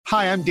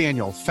Hi, I'm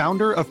Daniel,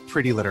 founder of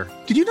Pretty Litter.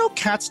 Did you know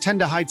cats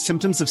tend to hide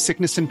symptoms of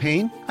sickness and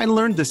pain? I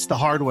learned this the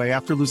hard way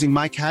after losing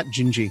my cat,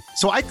 Gingy.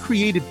 So I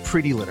created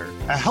Pretty Litter,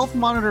 a health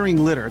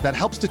monitoring litter that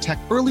helps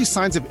detect early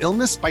signs of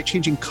illness by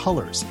changing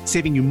colors,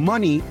 saving you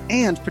money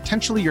and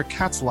potentially your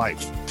cat's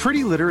life.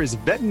 Pretty Litter is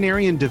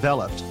veterinarian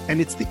developed, and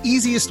it's the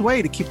easiest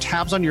way to keep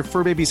tabs on your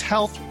fur baby's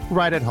health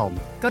right at home.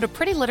 Go to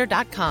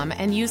prettylitter.com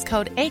and use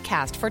code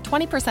ACAST for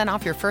 20%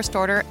 off your first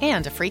order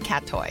and a free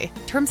cat toy.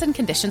 Terms and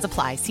conditions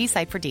apply. See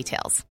site for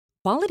details.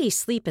 Quality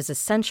sleep is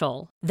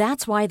essential.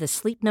 That's why the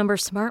Sleep Number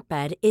Smart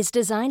Bed is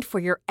designed for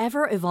your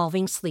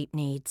ever-evolving sleep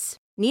needs.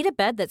 Need a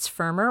bed that's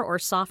firmer or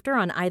softer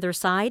on either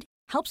side?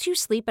 Helps you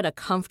sleep at a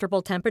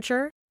comfortable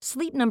temperature?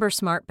 Sleep Number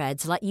Smart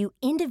Beds let you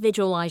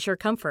individualize your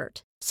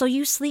comfort, so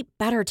you sleep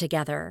better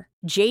together.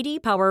 J.D.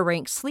 Power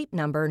ranks Sleep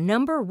Number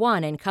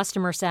 #1 in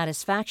customer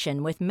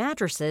satisfaction with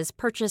mattresses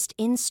purchased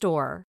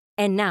in-store.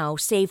 And now,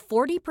 save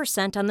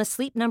 40% on the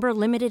Sleep Number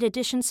Limited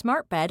Edition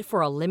Smart Bed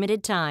for a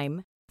limited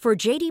time. For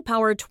J.D.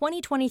 Power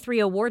 2023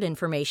 award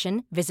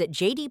information, visit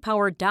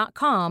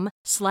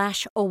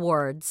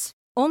jdpower.com/awards.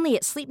 Only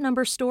at Sleep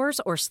Number stores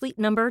or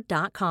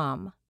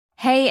sleepnumber.com.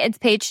 Hey, it's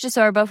Paige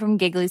DeSorbo from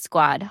Giggly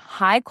Squad.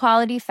 High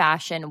quality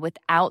fashion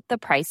without the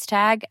price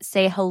tag.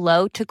 Say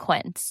hello to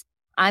Quince.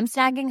 I'm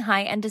snagging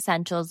high-end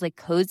essentials like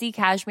cozy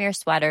cashmere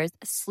sweaters,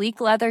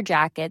 sleek leather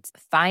jackets,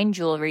 fine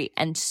jewelry,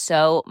 and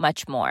so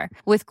much more.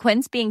 With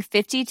Quince being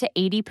 50 to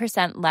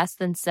 80% less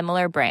than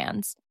similar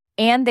brands.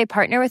 And they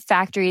partner with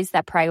factories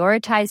that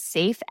prioritize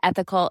safe,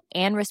 ethical,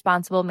 and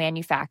responsible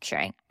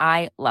manufacturing.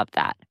 I love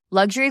that.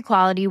 Luxury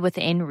quality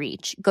within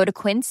reach. Go to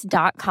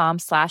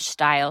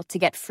quince.com/style to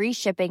get free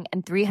shipping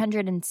and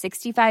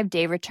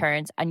 365-day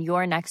returns on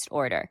your next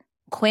order.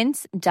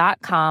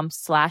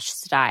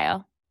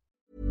 Quince.com/style.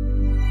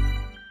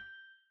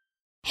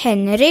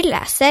 Henry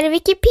läser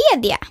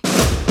Wikipedia.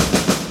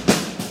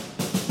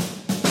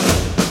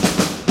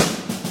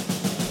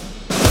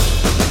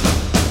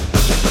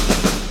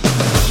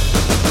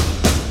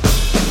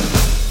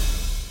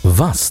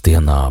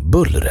 Vadstena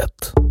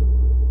bullret.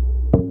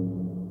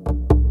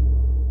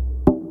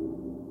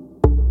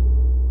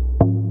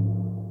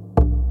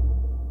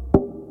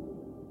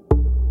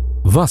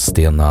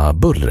 Vadstena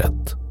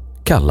bullret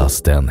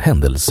kallas den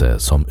händelse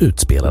som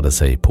utspelade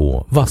sig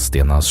på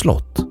Vadstena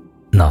slott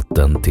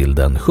natten till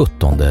den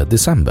 17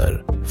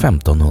 december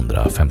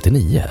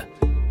 1559.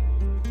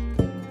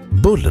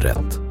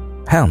 Bullret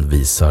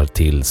hänvisar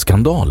till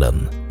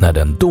skandalen när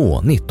den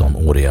då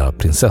 19-åriga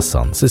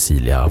prinsessan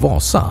Cecilia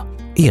Vasa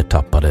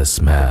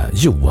ertappades med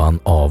Johan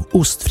av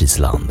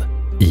Ostfriesland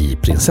i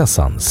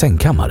prinsessans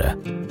sängkammare.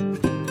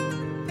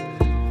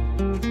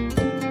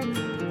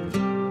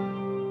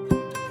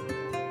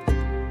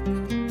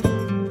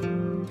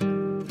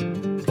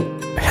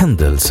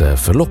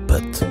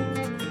 Händelseförloppet.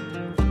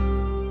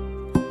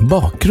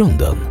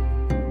 Bakgrunden.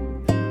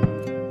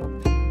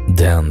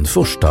 Den 1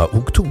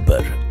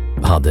 oktober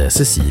hade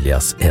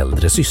Cecilias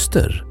äldre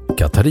syster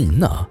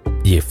Katarina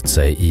gift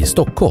sig i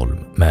Stockholm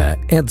med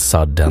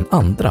Edzard den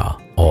andra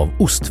av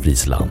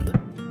Ostfriesland.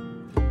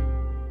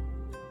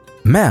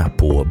 Med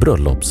på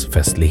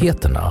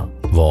bröllopsfestligheterna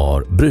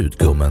var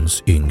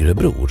brudgummens yngre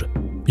bror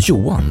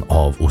Johan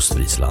av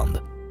Ostfriesland.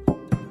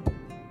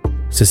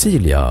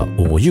 Cecilia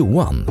och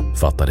Johan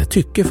fattade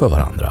tycke för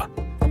varandra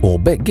och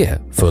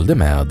bägge följde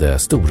med det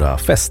stora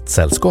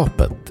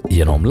festsällskapet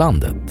genom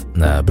landet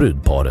när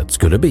brudparet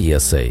skulle bege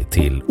sig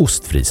till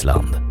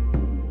Ostfriesland.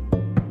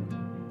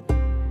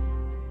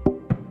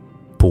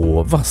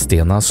 På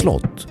Vadstena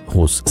slott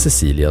hos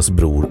Cecilias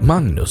bror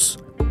Magnus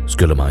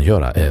skulle man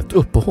göra ett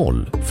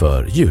uppehåll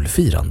för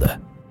julfirande.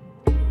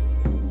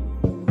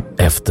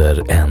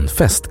 Efter en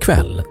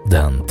festkväll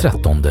den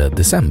 13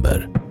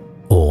 december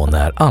och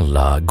när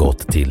alla gått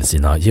till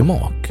sina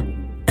gemak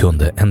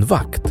kunde en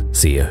vakt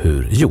se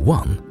hur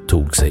Johan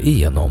tog sig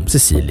igenom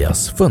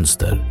Cecilias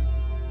fönster.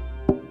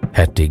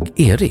 Hertig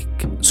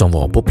Erik, som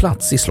var på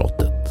plats i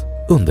slottet,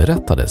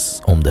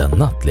 underrättades om den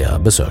nattliga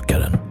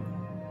besökaren.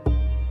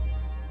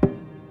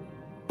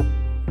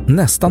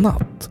 Nästa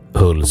natt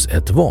hölls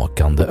ett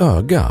vakande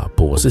öga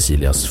på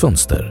Cecilias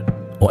fönster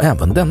och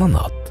även denna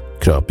natt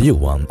kröp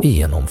Johan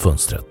igenom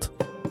fönstret.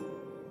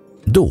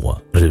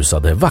 Då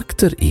rusade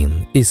vakter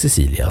in i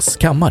Cecilias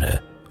kammare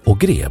och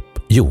grep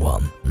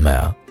Johan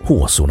med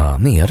håsorna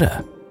nere.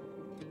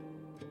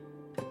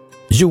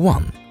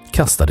 Johan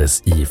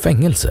kastades i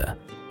fängelse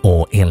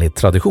och enligt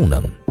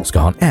traditionen ska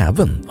han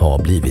även ha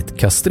blivit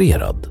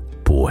kastrerad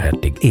på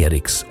hertig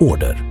Eriks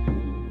order.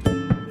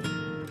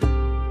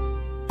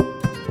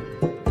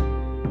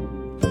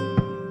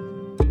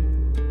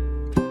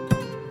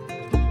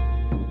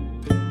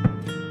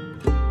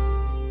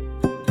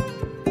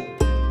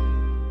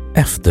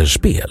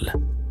 Efterspel.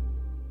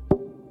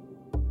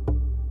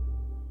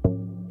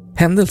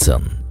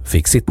 Händelsen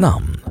fick sitt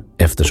namn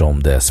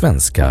eftersom det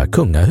svenska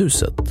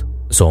kungahuset,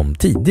 som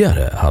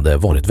tidigare hade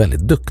varit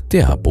väldigt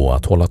duktiga på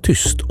att hålla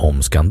tyst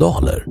om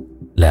skandaler,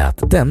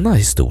 lät denna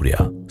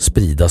historia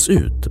spridas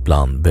ut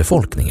bland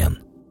befolkningen.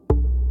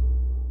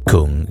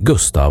 Kung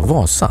Gustav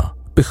Vasa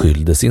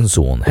beskyllde sin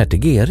son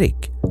hertig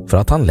Erik för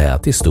att han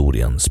lät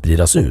historien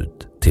spridas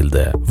ut till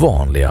det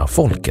vanliga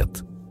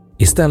folket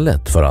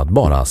istället för att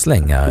bara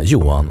slänga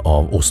Johan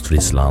av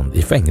Ostfriesland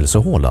i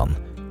fängelsehålan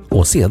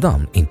och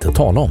sedan inte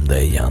tala om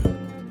det igen.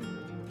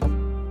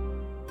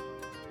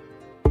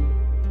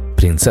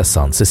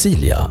 Prinsessan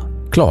Cecilia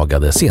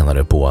klagade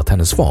senare på att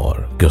hennes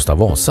far, Gustav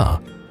Vasa,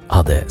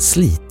 hade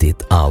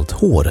slitit allt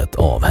håret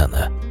av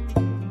henne.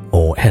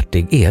 Och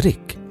hertig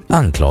Erik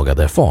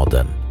anklagade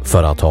fadern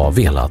för att ha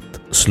velat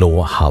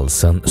slå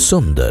halsen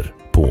sönder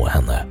på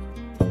henne.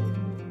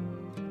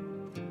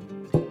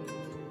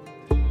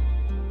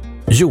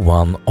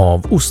 Johan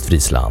av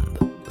Ostfriesland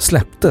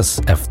släpptes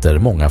efter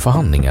många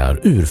förhandlingar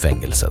ur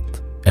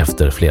fängelset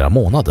efter flera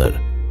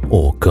månader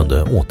och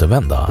kunde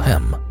återvända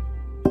hem.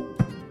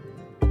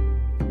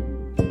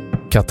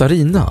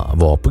 Katarina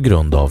var på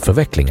grund av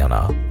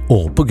förvecklingarna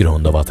och på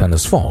grund av att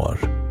hennes far,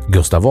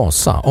 Gustav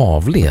Vasa,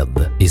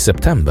 avled i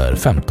september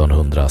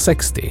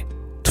 1560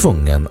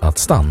 tvungen att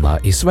stanna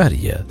i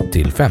Sverige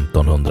till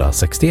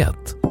 1561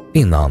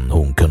 innan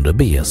hon kunde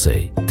bege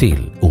sig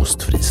till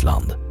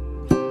Ostfriesland.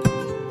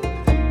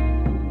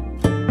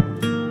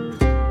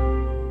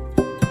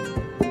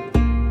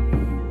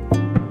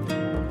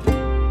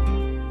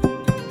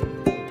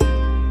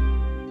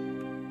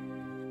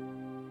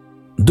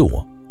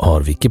 Då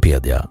har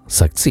Wikipedia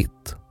sagt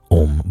sitt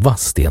om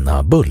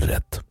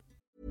Vadstena-bullret.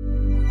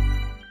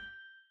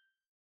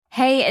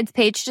 Hey, it's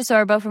Paige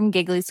DeSorbo from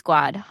Giggly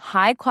Squad.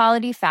 High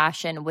quality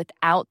fashion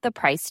without the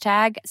price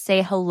tag.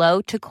 Say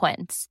hello to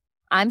Quince.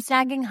 I'm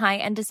snagging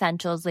high-end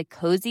essentials like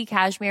cozy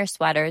cashmere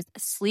sweaters,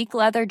 sleek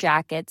leather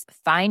jackets,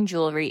 fine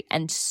jewelry,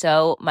 and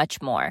so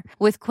much more.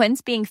 With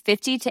Quince being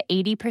 50 to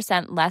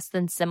 80% less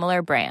than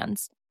similar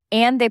brands.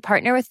 And they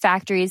partner with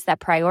factories that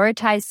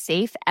prioritize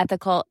safe,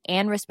 ethical,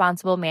 and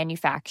responsible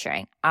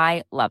manufacturing.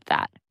 I love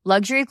that.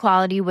 Luxury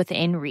quality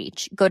within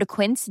reach. Go to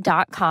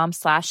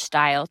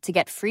quince.com/style to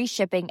get free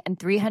shipping and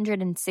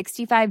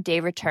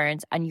 365-day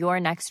returns on your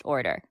next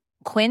order.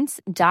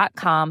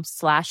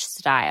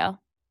 Quince.com/style.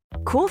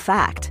 Cool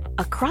fact,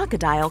 a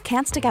crocodile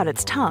can't stick out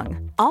its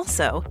tongue.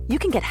 Also, you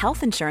can get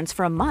health insurance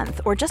for a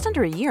month or just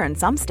under a year in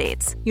some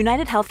states.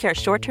 United Healthcare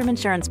short-term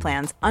insurance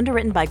plans,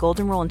 underwritten by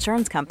Golden Rule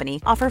Insurance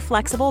Company, offer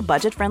flexible,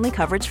 budget-friendly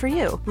coverage for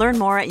you. Learn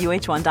more at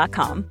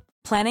uh1.com.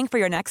 Planning for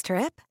your next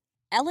trip?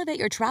 Elevate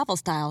your travel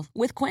style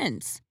with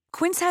Quince.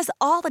 Quince has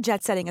all the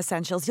jet-setting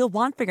essentials you'll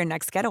want for your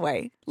next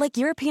getaway, like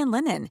European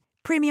linen,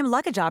 premium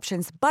luggage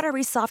options,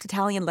 buttery soft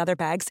Italian leather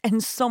bags,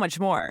 and so much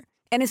more.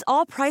 And is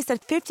all priced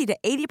at 50 to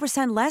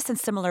 80% less than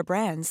similar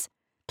brands.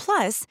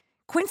 Plus,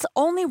 Quince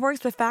only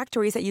works with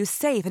factories that use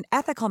safe and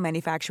ethical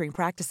manufacturing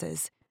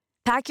practices.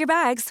 Pack your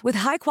bags with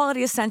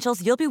high-quality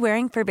essentials you'll be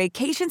wearing for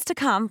vacations to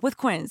come with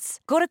Quince.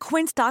 Go to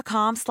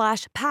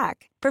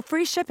quince.com/pack for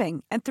free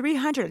shipping and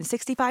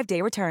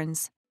 365-day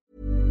returns.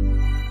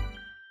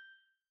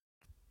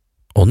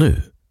 Och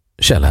nu,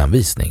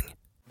 källhänvisning.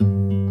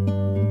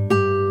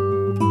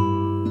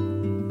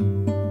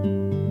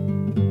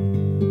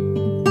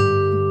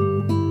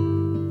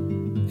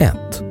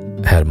 1.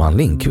 Herman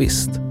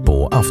Lindqvist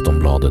på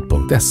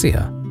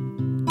aftonbladet.se.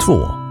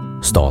 2.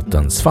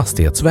 Statens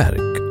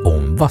fastighetsverk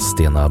om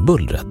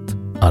Vadstena-bullret,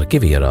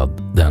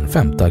 arkiverad den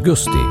 5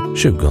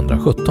 augusti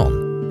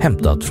 2017,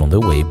 hämtat från The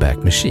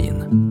Wayback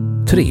Machine.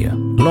 3.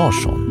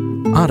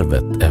 Larsson,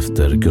 arvet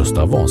efter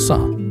Gustav Vasa,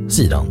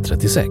 sidan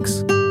 36.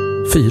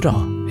 4.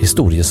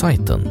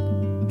 Historiesajten.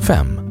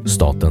 5.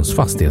 Statens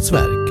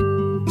fastighetsverk.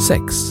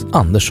 6.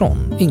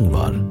 Andersson,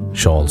 Ingvar,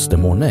 Charles de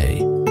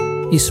Mornay,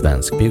 i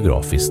Svensk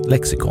biografiskt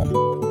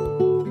lexikon.